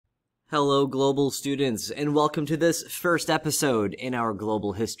Hello, global students, and welcome to this first episode in our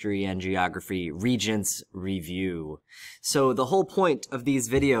Global History and Geography Regents Review. So the whole point of these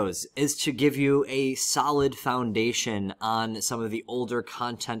videos is to give you a solid foundation on some of the older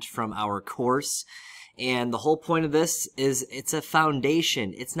content from our course. And the whole point of this is it's a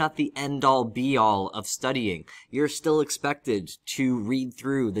foundation. It's not the end-all be-all of studying. You're still expected to read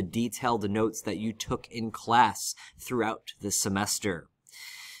through the detailed notes that you took in class throughout the semester.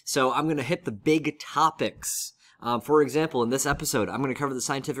 So I'm going to hit the big topics. For example, in this episode, I'm going to cover the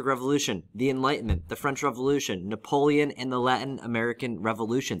Scientific Revolution, the Enlightenment, the French Revolution, Napoleon, and the Latin American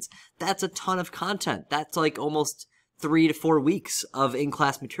revolutions. That's a ton of content. That's like almost 3 to 4 weeks of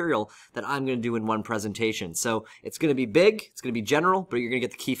in-class material that I'm going to do in one presentation. So it's going to be big, it's going to be general, but you're going to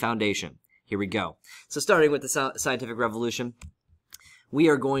get the key foundation. Here we go. So starting with the Scientific Revolution, we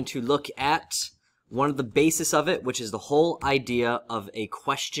are going to look at one of the basis of it, which is the whole idea of a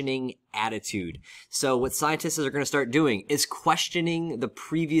questioning attitude. So what scientists are going to start doing is questioning the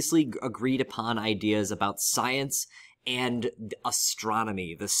previously agreed upon ideas about science and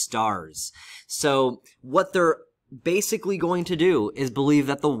astronomy, the stars. So what they're basically going to do is believe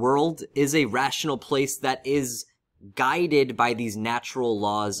that the world is a rational place that is guided by these natural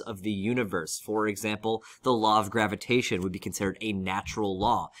laws of the universe. For example, the law of gravitation would be considered a natural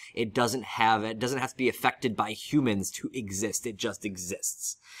law. It doesn't have to be affected by humans to exist. It just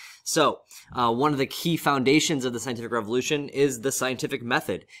exists. So, one of the key foundations of the scientific revolution is the scientific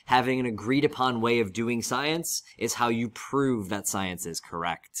method. Having an agreed upon way of doing science is how you prove that science is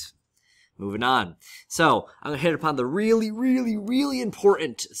correct. Moving on. So, I'm going to hit upon the really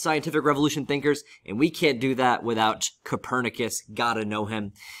important scientific revolution thinkers, and we can't do that without Copernicus. Gotta know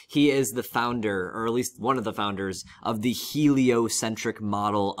him. He is the founder, or at least one of the founders, of the heliocentric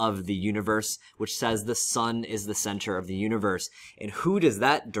model of the universe, which says the sun is the center of the universe. And who does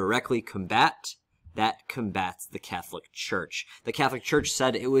that directly combat? That combats the Catholic Church. The Catholic Church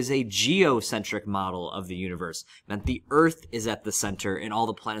said it was a geocentric model of the universe, meant the Earth is at the center and all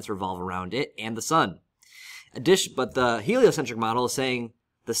the planets revolve around it and the sun. But the heliocentric model is saying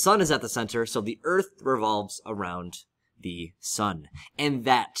the sun is at the center, so the Earth revolves around the sun. And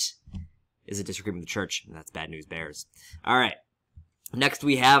that is a disagreement with the Church, and that's bad news bears. All right. Next,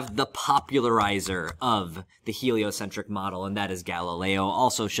 we have the popularizer of the heliocentric model, and that is Galileo.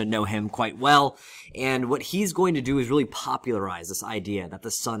 Also should know him quite well. And what he's going to do is really popularize this idea that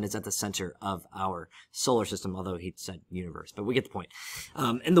the sun is at the center of our solar system, although he said universe, but we get the point.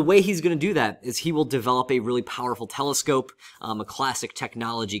 And the way he's going to do that is he will develop a really powerful telescope. A classic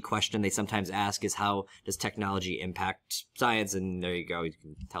technology question they sometimes ask is, how does technology impact science? And there you go.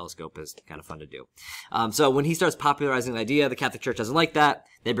 Telescope is kind of fun to do. So when he starts popularizing the idea, the Catholic Church doesn't like that.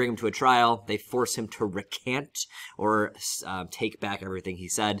 They bring him to a trial. They force him to recant or take back everything he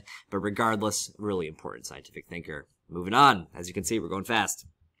said. But regardless, really important scientific thinker. Moving on. As you can see, we're going fast.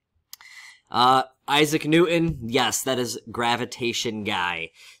 Isaac Newton, yes, that is gravitation guy.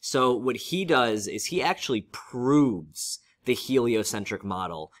 So what he does is he actually proves the heliocentric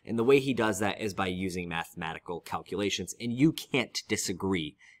model. And the way he does that is by using mathematical calculations. And you can't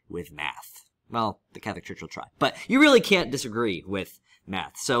disagree with math. Well, the Catholic Church will try, but you really can't disagree with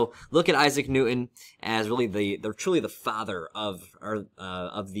math. So look at Isaac Newton as really truly the father of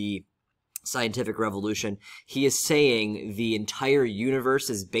the scientific revolution. He is saying the entire universe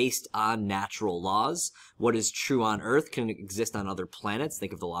is based on natural laws. What is true on Earth can exist on other planets.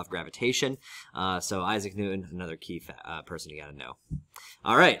 Think of the law of gravitation. So Isaac Newton, another key person you got to know.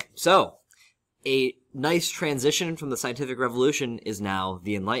 All right, so a nice transition from the scientific revolution is now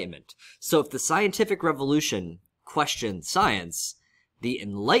the Enlightenment. So if the scientific revolution questioned science, the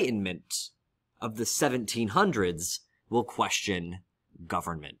Enlightenment of the 1700s will question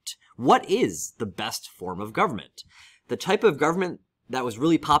government. What is the best form of government? The type of government that was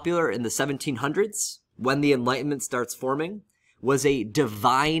really popular in the 1700s, when the Enlightenment starts forming, was a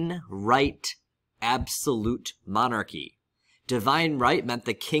divine right absolute monarchy. Divine right meant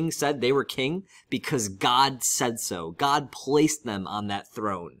the king said they were king because God said so. God placed them on that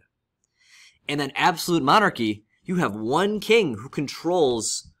throne. And then absolute monarchy, you have one king who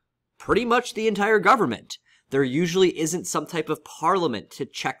controls pretty much the entire government. There usually isn't some type of parliament to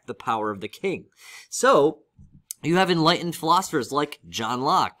check the power of the king. So you have enlightened philosophers like John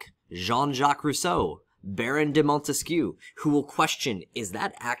Locke, Jean-Jacques Rousseau, Baron de Montesquieu, who will question, is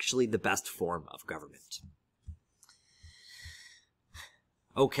that actually the best form of government?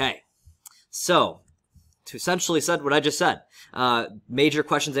 Okay, so to essentially said what I just said, major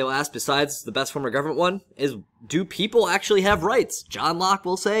questions they will ask besides the best form of government one is, do people actually have rights? John Locke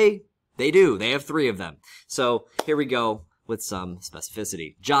will say they do. They have 3 of them. So here we go with some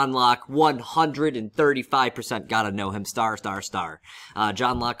specificity. John Locke, 135%, gotta know him, star.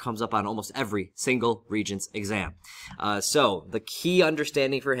 John Locke comes up on almost every single Regents exam. So the key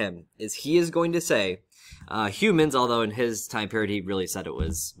understanding for him is he is going to say humans, although in his time period he really said it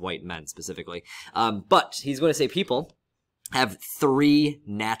was white men specifically, but he's going to say people have 3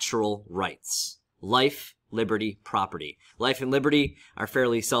 natural rights: life, liberty, property. Life and liberty are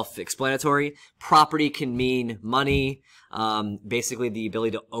fairly self-explanatory. Property can mean money, basically the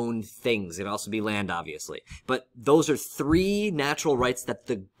ability to own things. It can also be land, obviously. But those are 3 natural rights that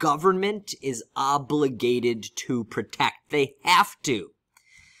the government is obligated to protect. They have to.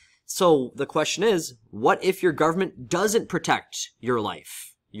 So the question is, what if your government doesn't protect your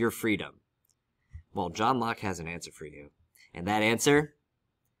life, your freedom? Well, John Locke has an answer for you. And that answer?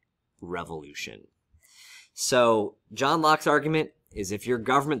 Revolution. So John Locke's argument is if your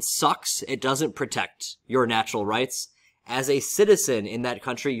government sucks, it doesn't protect your natural rights. As a citizen in that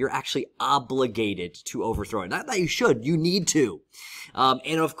country, you're actually obligated to overthrow it. Not that you should, you need to.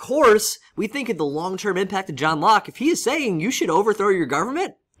 And of course, we think of the long-term impact of John Locke. If he is saying you should overthrow your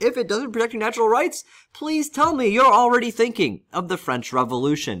government, if it doesn't protect your natural rights, please tell me you're already thinking of the French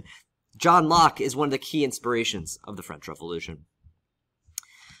Revolution. John Locke is one of the key inspirations of the French Revolution.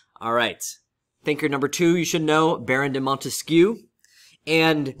 All right. Thinker number 2, you should know, Baron de Montesquieu.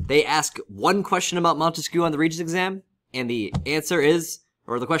 And they ask one question about Montesquieu on the Regents exam, and the answer is,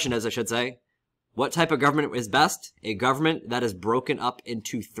 or the question is, I should say, what type of government is best? A government that is broken up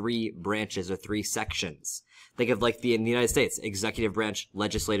into 3 branches or 3 sections. Think of like in the United States, executive branch,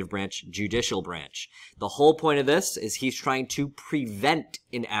 legislative branch, judicial branch. The whole point of this is he's trying to prevent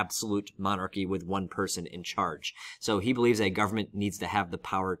an absolute monarchy with one person in charge. So he believes a government needs to have the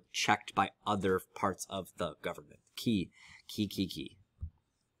power checked by other parts of the government. Key.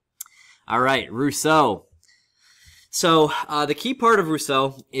 All right, Rousseau. So the key part of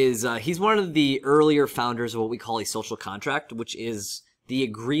Rousseau is he's one of the earlier founders of what we call a social contract, which is the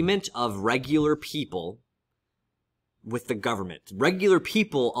agreement of regular people with the government. Regular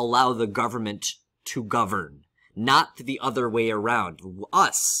people allow the government to govern, not the other way around.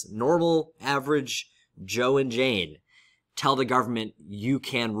 Us, normal, average Joe and Jane, tell the government you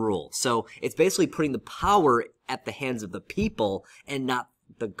can rule. So it's basically putting the power at the hands of the people and not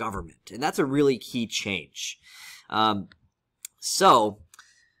the government. And that's a really key change. So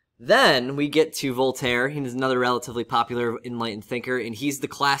then we get to Voltaire. He's another relatively popular enlightened thinker, and he's the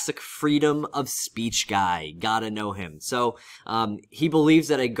classic freedom of speech guy. Gotta know him. So he believes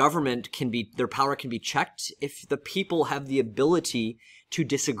that a government their power can be checked if the people have the ability to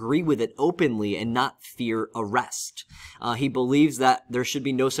disagree with it openly and not fear arrest. He believes that there should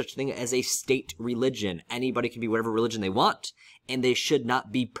be no such thing as a state religion. Anybody can be whatever religion they want, and they should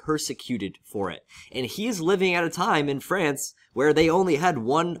not be persecuted for it. And he is living at a time in France where they only had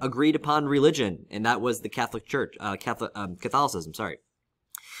one agreed upon religion, and that was the Catholic Church, Catholicism, sorry.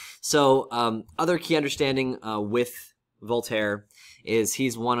 So, other key understanding with Voltaire is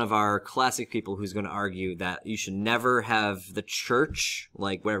he's one of our classic people who's going to argue that you should never have the church,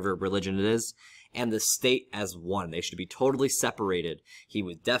 like whatever religion it is, and the state as one. They should be totally separated. He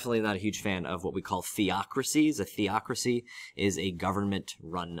was definitely not a huge fan of what we call theocracies. A theocracy is a government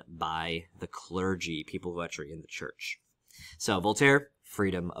run by the clergy, people who actually are in the church. So Voltaire,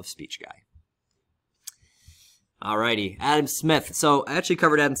 freedom of speech guy. Alrighty, Adam Smith. So I actually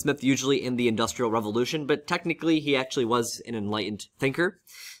covered Adam Smith usually in the Industrial Revolution, but technically he actually was an enlightened thinker.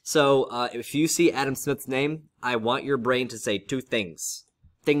 So if you see Adam Smith's name, I want your brain to say 2 things.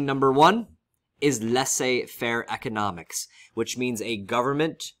 Thing number 1 is laissez-faire economics, which means a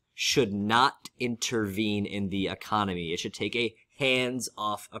government should not intervene in the economy. It should take a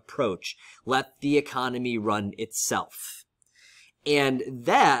hands-off approach. Let the economy run itself. And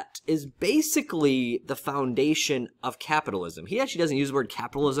that is basically the foundation of capitalism. He actually doesn't use the word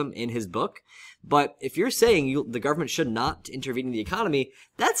capitalism in his book, but if you're saying the government should not intervene in the economy,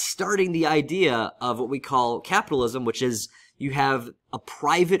 that's starting the idea of what we call capitalism, which is you have a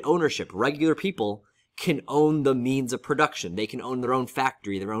private ownership. Regular people can own the means of production. They can own their own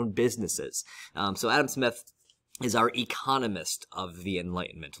factory, their own businesses. So Adam Smith is our economist of the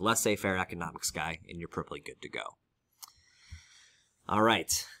Enlightenment. Laissez-faire economics guy, and you're probably good to go. All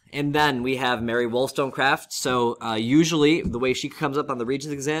right. And then we have Mary Wollstonecraft. So usually the way she comes up on the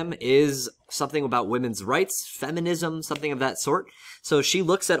Regents exam is something about women's rights, feminism, something of that sort. So she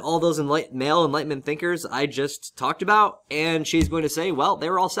looks at all those male Enlightenment thinkers I just talked about, and she's going to say, well, they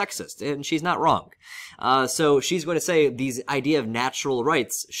were all sexist, and she's not wrong. So she's going to say these idea of natural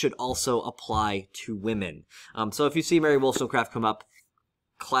rights should also apply to women. So if you see Mary Wollstonecraft come up,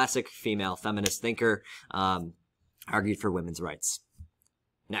 classic female feminist thinker, argued for women's rights.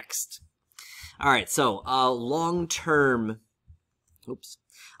 Next. All right, so long-term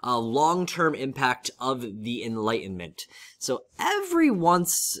impact of the Enlightenment. So every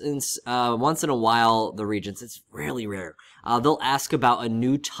once in a while, the Regents, it's really rare, they'll ask about a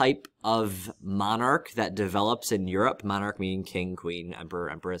new type of monarch that develops in Europe. Monarch meaning king, queen, emperor,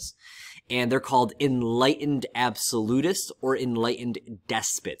 empress. And they're called enlightened absolutists or enlightened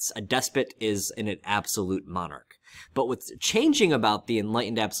despots. A despot is an absolute monarch. But what's changing about the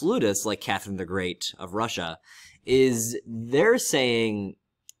enlightened absolutists, like Catherine the Great of Russia, is they're saying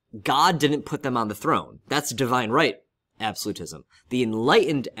God didn't put them on the throne. That's divine right absolutism. The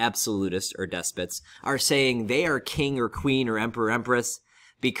enlightened absolutists or despots are saying they are king or queen or emperor, empress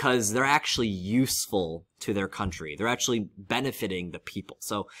because they're actually useful to their country. They're actually benefiting the people.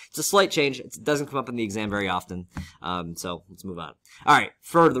 So it's a slight change. It doesn't come up in the exam very often. So let's move on. All right.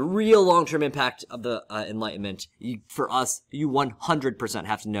 For the real long-term impact of the Enlightenment, for us, you 100%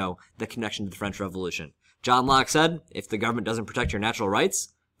 have to know the connection to the French Revolution. John Locke said, if the government doesn't protect your natural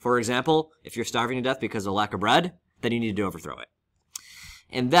rights, for example, if you're starving to death because of lack of bread, then you need to overthrow it.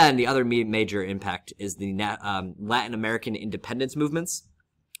 And then the other major impact is the Latin American independence movements.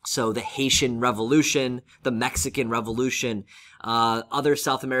 So the Haitian Revolution, the Mexican Revolution, other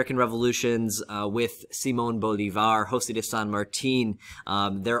South American revolutions with Simón Bolívar, José de San Martín,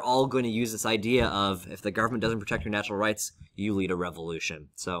 they're all going to use this idea of if the government doesn't protect your natural rights, you lead a revolution.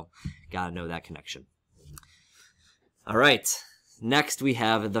 So gotta know that connection. All right. Next, we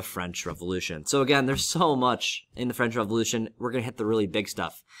have the French Revolution. So again, there's so much in the French Revolution. We're going to hit the really big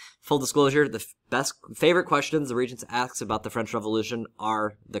stuff. Full disclosure, the favorite questions the Regents asks about the French Revolution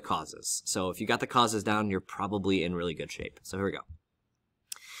are the causes. So if you got the causes down, you're probably in really good shape. So here we go.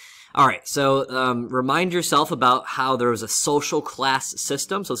 All right, so remind yourself about how there was a social class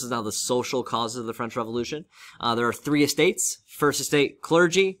system. So this is now the social causes of the French Revolution. There are 3 estates. First estate,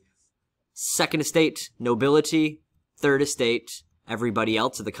 clergy. Second estate, nobility. Third estate, everybody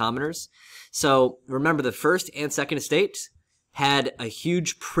else of the commoners. So remember, the first and second estate had a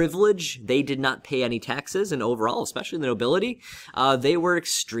huge privilege. They did not pay any taxes, and overall, especially the nobility, they were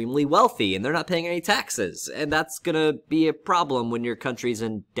extremely wealthy, and they're not paying any taxes. And that's going to be a problem when your country's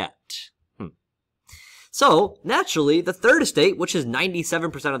in debt. So, naturally, the third estate, which is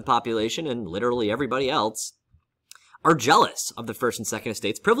 97% of the population and literally everybody else, are jealous of the first and second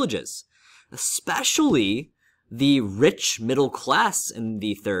estate's privileges, especially the rich middle class in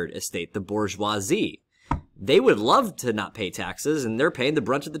the third estate, the bourgeoisie. They would love to not pay taxes, and they're paying the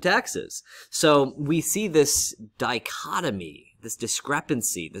brunt of the taxes. So we see this dichotomy, this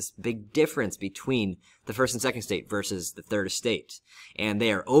discrepancy, this big difference between the first and second estate versus the third estate. And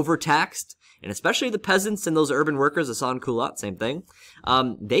they are overtaxed, and especially the peasants and those urban workers, the sans-culottes, same thing,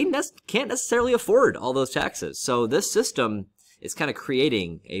 they can't necessarily afford all those taxes. So this system is kind of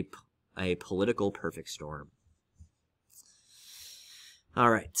creating a political perfect storm. All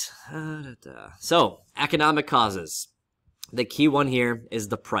right. So, economic causes. The key one here is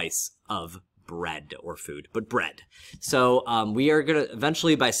the price of bread or food, but bread. So, we are going to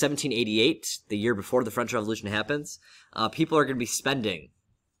eventually by 1788, the year before the French Revolution happens, people are going to be spending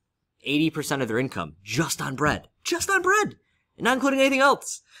 80% of their income just on bread, not including anything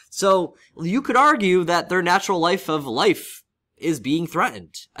else. So, you could argue that their natural life of life is being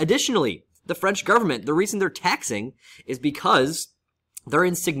threatened. Additionally, the French government, the reason they're taxing is because they're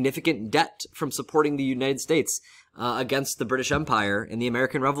in significant debt from supporting the United States against the British Empire in the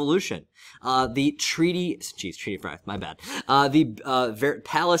American Revolution. The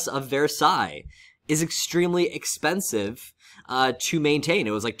Palace of Versailles is extremely expensive to maintain.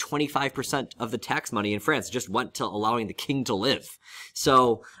 It was like 25% of the tax money in France just went to allowing the king to live.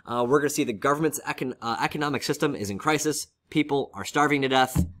 So we're going to see the government's economic system is in crisis. People are starving to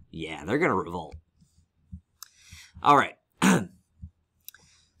death. Yeah, they're going to revolt. All right.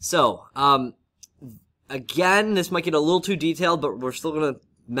 So, again, this might get a little too detailed, but we're still going to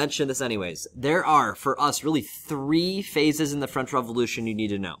mention this anyways. There are, for us, really 3 phases in the French Revolution you need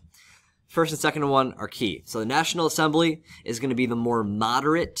to know. First and second one are key. So the National Assembly is going to be the more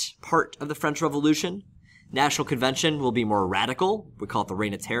moderate part of the French Revolution. National Convention will be more radical. We call it the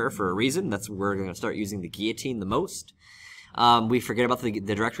Reign of Terror for a reason. That's where we're going to start using the guillotine the most. We forget about the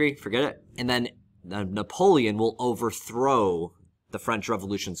Directory, forget it. And then Napoleon will overthrow the French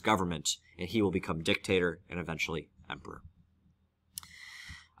Revolution's government, and he will become dictator and eventually emperor.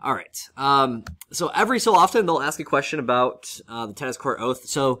 All right. So every so often they'll ask a question about the tennis court oath.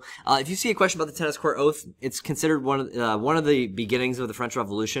 So if you see a question about the tennis court oath, it's considered one of the beginnings of the French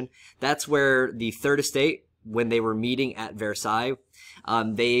Revolution. That's where the third estate, when they were meeting at Versailles,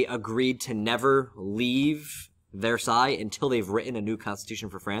 they agreed to never leave Versailles until they've written a new constitution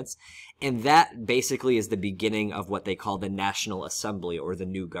for France. And that basically is the beginning of what they call the National Assembly, or the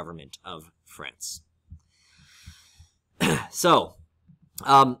new government of France. So,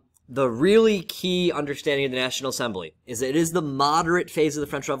 the really key understanding of the National Assembly is that it is the moderate phase of the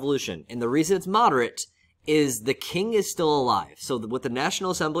French Revolution. And the reason it's moderate is the king is still alive. So what the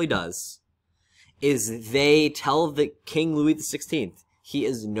National Assembly does is they tell the King Louis XVI he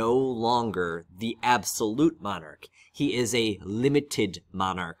is no longer the absolute monarch. He is a limited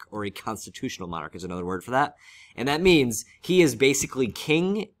monarch, or a constitutional monarch is another word for that. And that means he is basically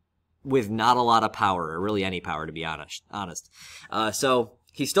king with not a lot of power, or really any power, to be honest. So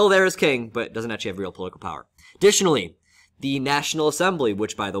he's still there as king, but doesn't actually have real political power. Additionally, the National Assembly,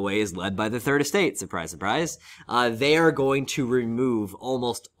 which, by the way, is led by the Third Estate, surprise, surprise, they are going to remove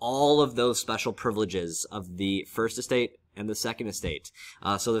almost all of those special privileges of the First Estate and the Second Estate.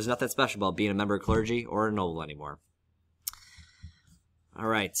 So there's nothing special about being a member of clergy or a noble anymore. All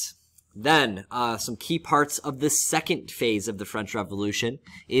right. Then, some key parts of the second phase of the French Revolution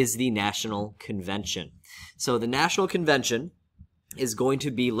is the National Convention. So the National Convention is going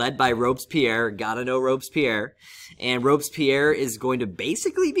to be led by Robespierre. Gotta know Robespierre. And Robespierre is going to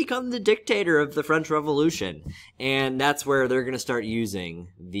basically become the dictator of the French Revolution. And that's where they're going to start using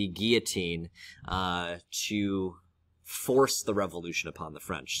the guillotine to force the revolution upon the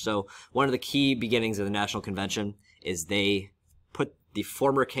French. So one of the key beginnings of the National Convention is they put the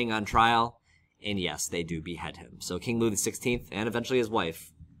former king on trial, and yes, they do behead him. So King Louis XVI and eventually his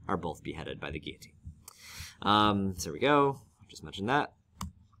wife are both beheaded by the guillotine. So there we go. Just mentioned that.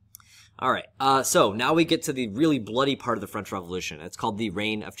 All right. So now we get to the really bloody part of the French Revolution. It's called the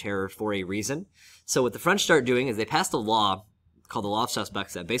Reign of Terror for a reason. So what the French start doing is they passed a law called the Law of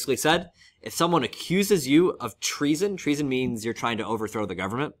Suspects that basically said if someone accuses you of treason, treason means you're trying to overthrow the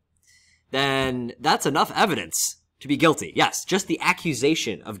government, then that's enough evidence to be guilty. Yes, just the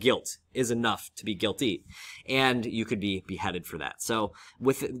accusation of guilt is enough to be guilty, and you could be beheaded for that. So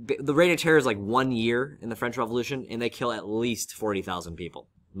with the Reign of Terror is like 1 year in the French Revolution, and they kill at least 40,000 people,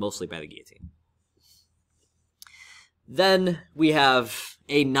 mostly by the guillotine. Then we have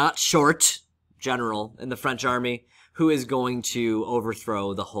a not short general in the French army who is going to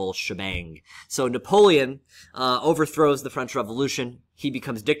overthrow the whole shebang. So Napoleon overthrows the French Revolution. He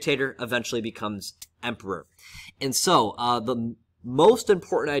becomes dictator, eventually becomes emperor. And so the most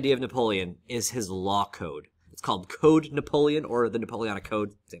important idea of Napoleon is his law code. It's called Code Napoleon, or the Napoleonic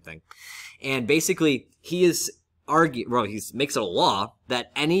Code, same thing. And basically, he makes it a law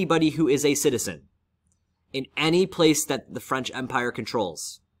that anybody who is a citizen in any place that the French Empire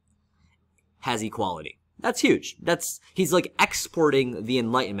controls has equality. That's huge. He's like exporting the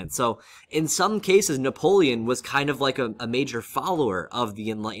Enlightenment. So in some cases, Napoleon was kind of like a major follower of the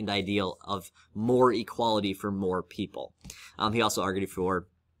enlightened ideal of more equality for more people. He also argued for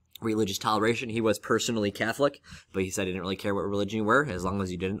religious toleration. He was personally Catholic, but he said he didn't really care what religion you were as long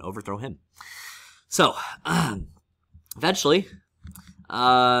as you didn't overthrow him. So eventually,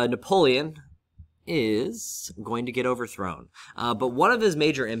 Napoleon is going to get overthrown. But one of his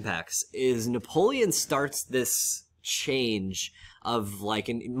major impacts is Napoleon starts this change of, like,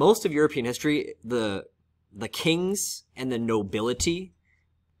 in most of European history, the kings and the nobility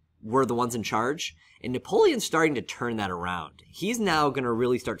were the ones in charge. And Napoleon's starting to turn that around. He's now going to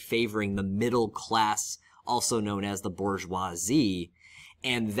really start favoring the middle class, also known as the bourgeoisie.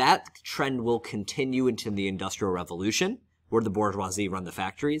 And that trend will continue into the Industrial Revolution, where the bourgeoisie run the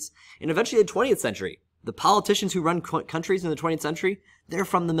factories. And eventually the 20th century, the politicians who run countries in the 20th century, they're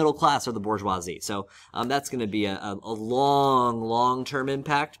from the middle class or the bourgeoisie. So that's going to be a long-term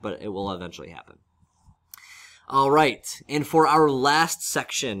impact, but it will eventually happen. All right, and for our last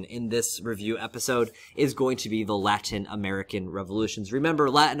section in this review episode is going to be the Latin American revolutions. Remember,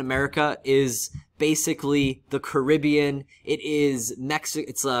 Latin America is basically the Caribbean. It is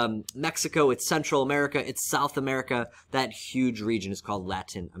Mexico, it's Central America, it's South America. That huge region is called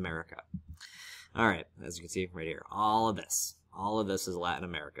Latin America. All right, as you can see right here, all of this is Latin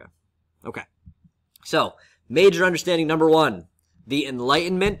America. Okay, so major understanding number one, the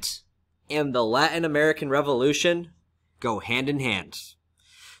Enlightenment and the Latin American Revolution go hand in hand.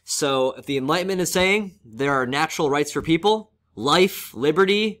 So if the Enlightenment is saying there are natural rights for people, life,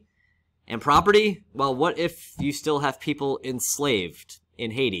 liberty, and property, well, what if you still have people enslaved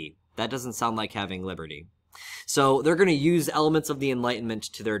in Haiti? That doesn't sound like having liberty. So they're going to use elements of the Enlightenment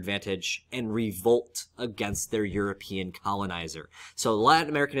to their advantage and revolt against their European colonizer. So Latin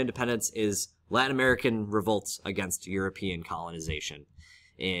American independence is Latin American revolts against European colonization.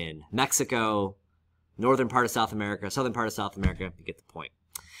 In Mexico, northern part of South America, southern part of South America, you get the point.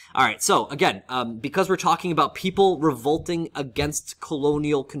 All right, so again, because we're talking about people revolting against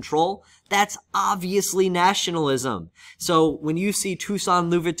colonial control, that's obviously nationalism. So when you see Toussaint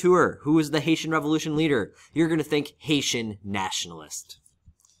Louverture, who is the Haitian Revolution leader, you're going to think Haitian nationalist.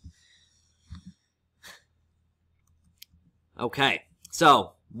 Okay,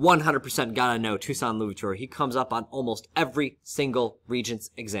 so 100% gotta know Toussaint Louverture. He comes up on almost every single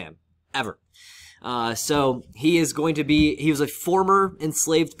Regents exam, ever. So he was a former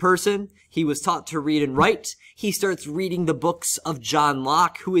enslaved person. He was taught to read and write. He starts reading the books of John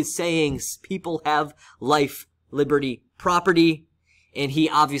Locke, who is saying people have life, liberty, property. And he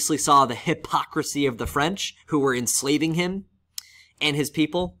obviously saw the hypocrisy of the French, who were enslaving him and his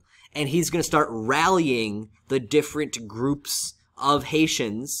people. And he's going to start rallying the different groups of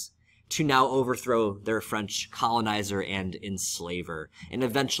Haitians to now overthrow their French colonizer and enslaver. And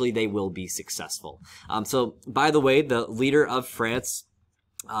eventually they will be successful. So, by the way, the leader of France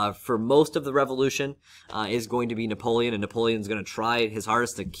for most of the revolution is going to be Napoleon. And Napoleon's going to try his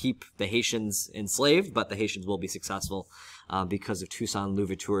hardest to keep the Haitians enslaved, but the Haitians will be successful because of Toussaint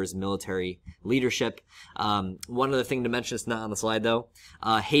Louverture's military leadership. One other thing to mention, it's not on the slide though,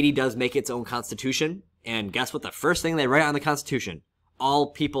 Haiti does make its own constitution. And guess what the first thing they write on the constitution?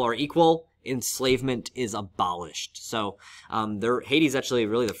 All people are equal. Enslavement is abolished. So Haiti's actually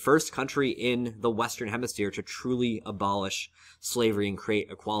really the first country in the Western Hemisphere to truly abolish slavery and create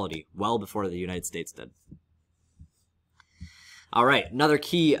equality, well before the United States did. All right, another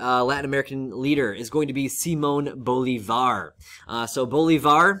key Latin American leader is going to be Simón Bolívar. So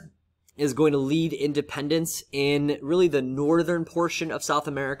Bolívar is going to lead independence in really the northern portion of South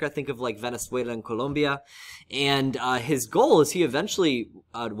America. Think of like Venezuela and Colombia. And his goal is he eventually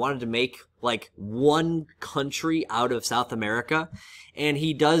wanted to make like one country out of South America. And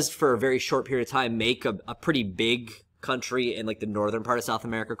he does, for a very short period of time, make a pretty big country in like the northern part of South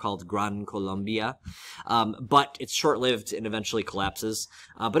America called Gran Colombia. But it's short-lived and eventually collapses.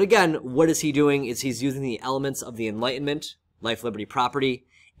 But again, what is he doing is he's using the elements of the Enlightenment, life, liberty, property,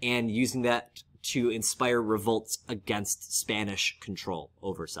 and using that to inspire revolts against Spanish control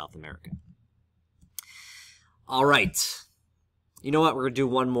over South America. All right. You know what? We're going to do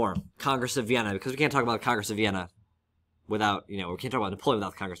one more. Congress of Vienna, because we can't talk about the Congress of Vienna without, we can't talk about Napoleon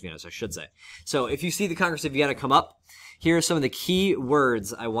without the Congress of Vienna, so I should say. So if you see the Congress of Vienna come up, here are some of the key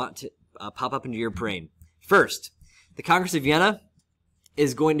words I want to pop up into your brain. First, the Congress of Vienna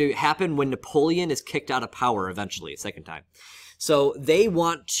is going to happen when Napoleon is kicked out of power eventually, a second time. So they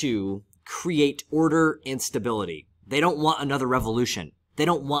want to create order and stability. They don't want another revolution. They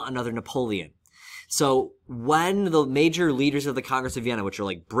don't want another Napoleon. So when the major leaders of the Congress of Vienna, which are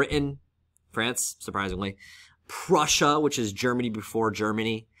like Britain, France, surprisingly, Prussia, which is Germany before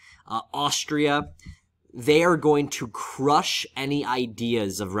Germany, Austria, they are going to crush any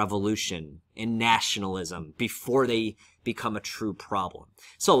ideas of revolution and nationalism before they become a true problem.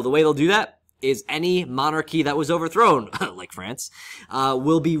 So the way they'll do that is any monarchy that was overthrown, like France,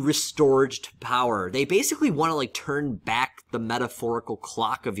 will be restored to power. They basically want to like turn back the metaphorical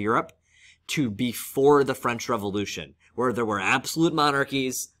clock of Europe to before the French Revolution, where there were absolute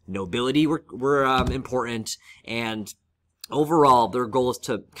monarchies, nobility were important, and overall their goal is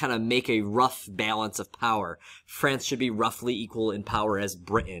to kind of make a rough balance of power. France should be roughly equal in power as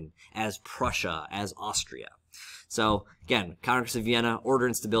Britain, as Prussia, as Austria. So again, Congress of Vienna, order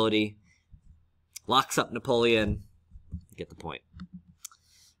and stability, locks up Napoleon. You get the point.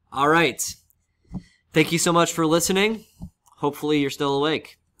 All right. Thank you so much for listening. Hopefully you're still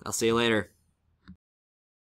awake. I'll see you later.